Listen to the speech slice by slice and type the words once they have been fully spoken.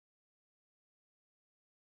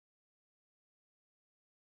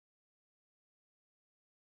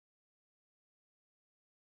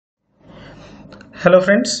Hello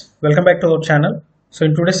friends, welcome back to our channel. So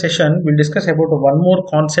in today's session, we'll discuss about one more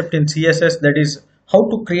concept in CSS, that is how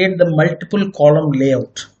to create the multiple column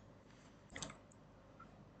layout.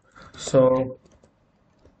 So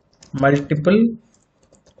multiple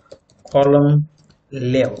column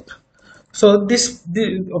layout. So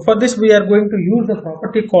for this we are going to use the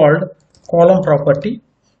property called column property,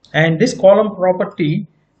 and this column property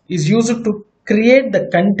is used to create the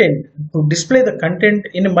content, to display the content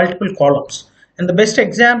in multiple columns. And the best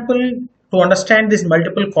example to understand this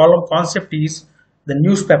multiple column concept is the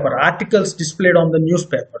newspaper articles displayed on the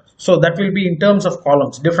newspaper. So that will be in terms of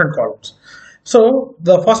columns, different columns. So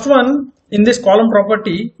the first one in this column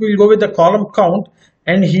property, we will go with the column count,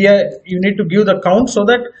 and here you need to give the count so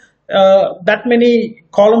that that many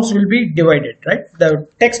columns will be divided, right? The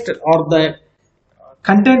text or the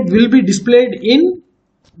content will be displayed in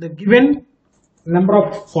the given number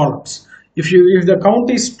of columns. If the count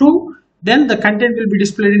is 2, then the content will be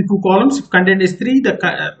displayed in 2 columns. If content is 3, the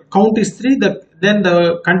count is 3, then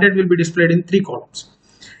the content will be displayed in 3 columns.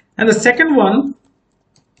 And the second one,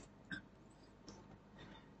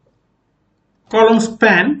 column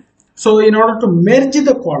span. So in order to merge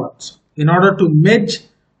the columns,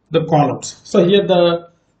 so here the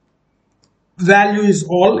value is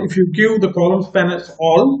all. If you give the column span as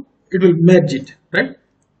all, it will merge it, right?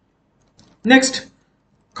 Next,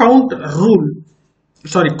 column rule.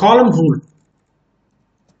 So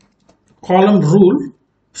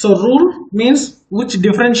rule means which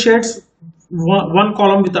differentiates one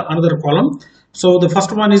column with the another column. So the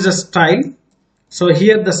first one is a style. So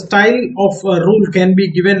here the style of a rule can be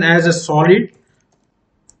given as a solid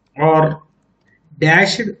or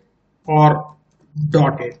dashed or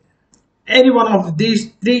dotted. Any one of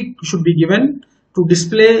these 3 should be given to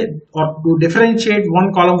display or to differentiate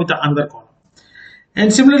one column with the another column.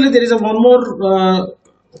 And similarly, there is one more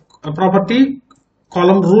property,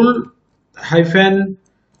 column rule hyphen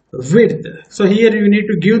width. So here you need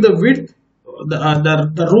to give the width,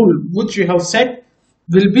 the rule which you have set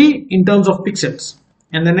will be in terms of pixels.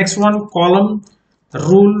 And the next one, column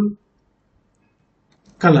rule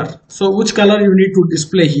color. So which color you need to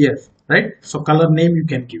display here, right? So color name you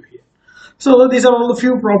can give here. So these are all the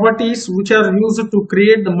few properties which are used to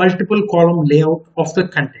create the multiple column layout of the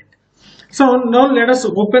content. So now let us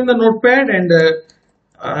open the notepad and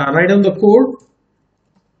write down the code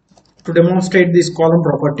to demonstrate this column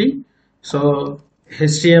property. So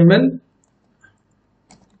HTML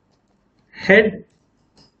head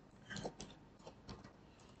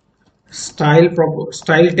style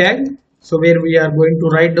tag. So where we are going to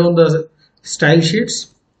write down the style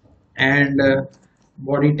sheets, and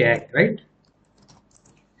body tag, right?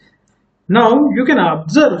 Now you can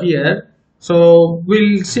observe here. So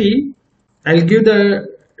we'll see. I'll give the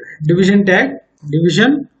division tag,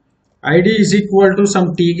 division id is equal to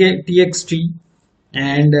some txt,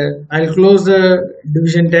 and I'll close the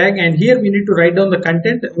division tag, and here we need to write down the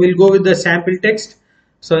content. We'll go with the sample text.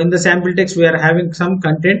 So in the sample text we are having some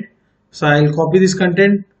content, so I'll copy this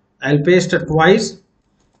content, I'll paste it twice,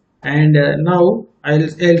 and now I'll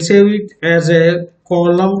save it as a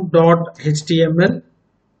column.html.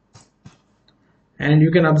 And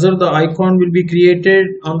you can observe the icon will be created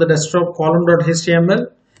on the desktop,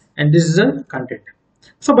 column.html, and this is the content.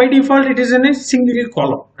 So by default it is in a single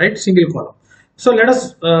column, right? Single column. So let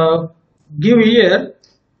us give here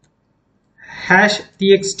hash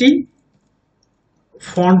txt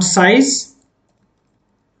font size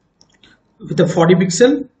with a 40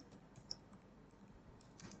 pixel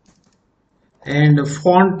and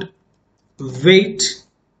font weight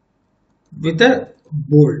with a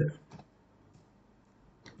bold.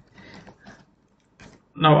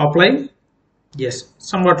 Now apply. Yes,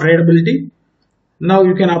 somewhat readability. Now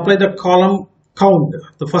you can apply the column count.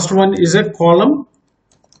 The first one is a column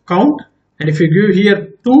count, and if you give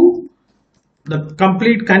here 2, the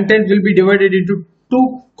complete content will be divided into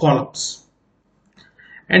 2 columns.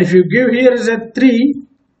 And if you give here is a 3,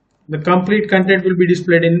 the complete content will be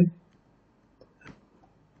displayed in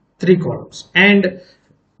 3 columns. And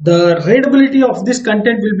the readability of this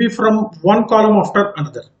content will be from one column after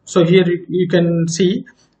another. So here you can see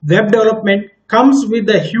web development comes with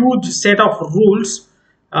a huge set of rules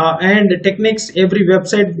and techniques every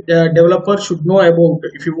website developer should know about.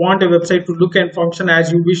 If you want a website to look and function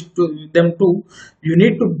as you wish them to, you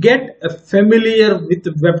need to get familiar with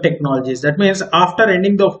web technologies. That means after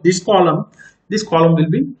ending this column will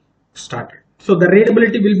be started. So the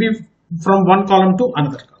readability will be from one column to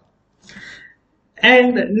another column.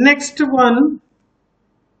 And next one,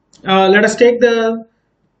 let us take the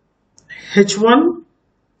h1.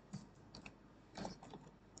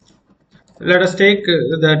 Let us take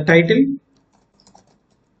the title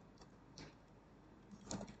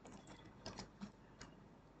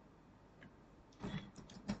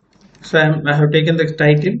So I have taken the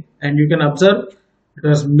title, and you can observe it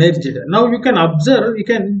was merged. Now you can observe, you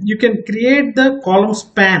can create the column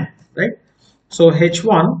span, right? So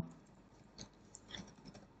H1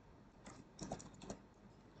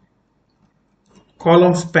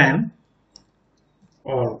 column span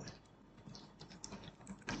all.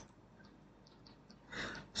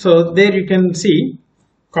 So there you can see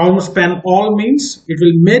column span all means it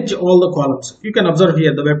will merge all the columns. You can observe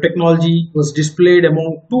here the web technology was displayed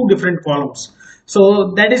among two different columns.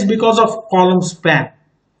 So that is because of column span.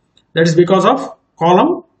 That is because of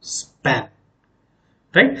column span,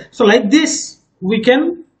 right? So like this we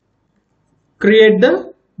can create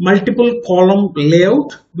the multiple column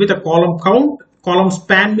layout with a column count. Column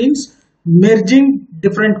span means merging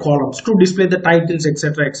different columns to display the titles,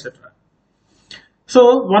 etc., etc.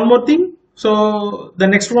 So one more thing. So the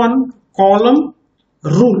next one, column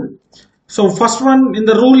rule. So first one in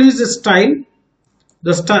the rule is the style.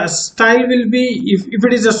 The style will be, if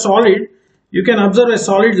it is a solid, you can observe a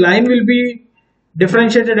solid line will be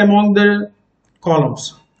differentiated among the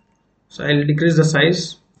columns. So I'll decrease the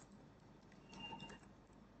size.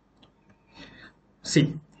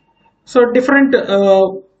 See, so different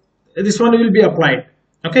this one will be applied.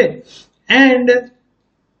 Okay, and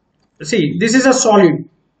see, this is a solid.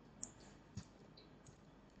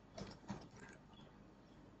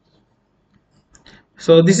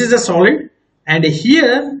 So this is a solid, and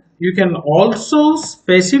here you can also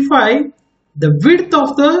specify the width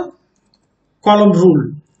of the column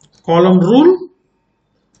rule. Column rule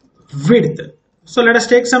width. So let us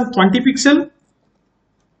take some 20 pixel.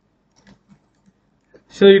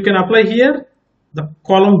 So you can apply here the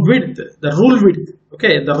column width, the rule width.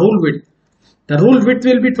 Okay, the rule width. The rule width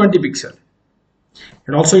will be 20 pixel.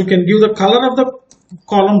 And also you can give the color of the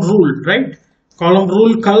column rule, right? Column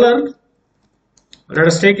rule color. Let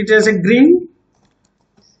us take it as a green,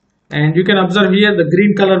 and you can observe here the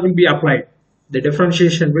green color will be applied. The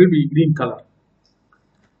differentiation will be green color,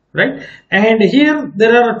 right? And here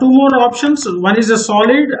there are two more options. One is a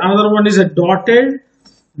solid, another one is a dotted.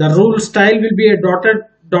 The rule style will be a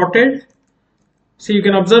dotted. So you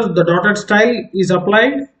can observe the dotted style is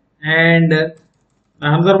applied, and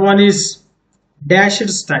another one is dashed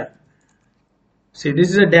style. See,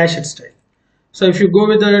 this is a dashed style. So if you go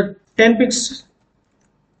with the 10 pixels,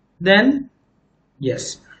 then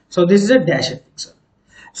yes, so this is a dashed pixel.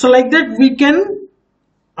 So like that we can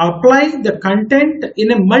apply the content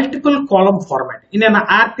in a multiple column format, in an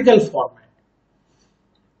article format.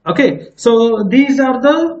 Okay, so these are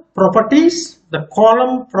the properties. The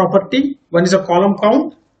column property, one is a column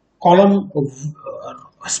count, column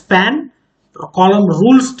span, column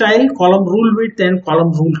rule style, column rule width, and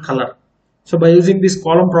column rule color. So by using this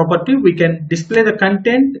column property we can display the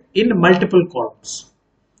content in multiple columns,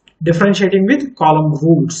 differentiating with column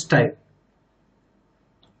rule style,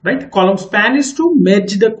 right? Column span is to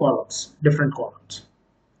merge the columns, different columns.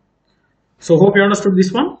 So hope you understood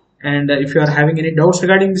this one, and if you are having any doubts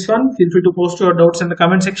regarding this one, feel free to post your doubts in the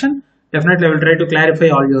comment section. Definitely I will try to clarify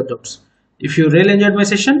all your doubts. If you really enjoyed my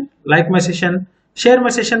session, like my session, share my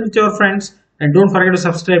session with your friends, and don't forget to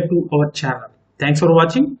subscribe to our channel. Thanks for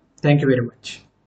watching. Thank you very much.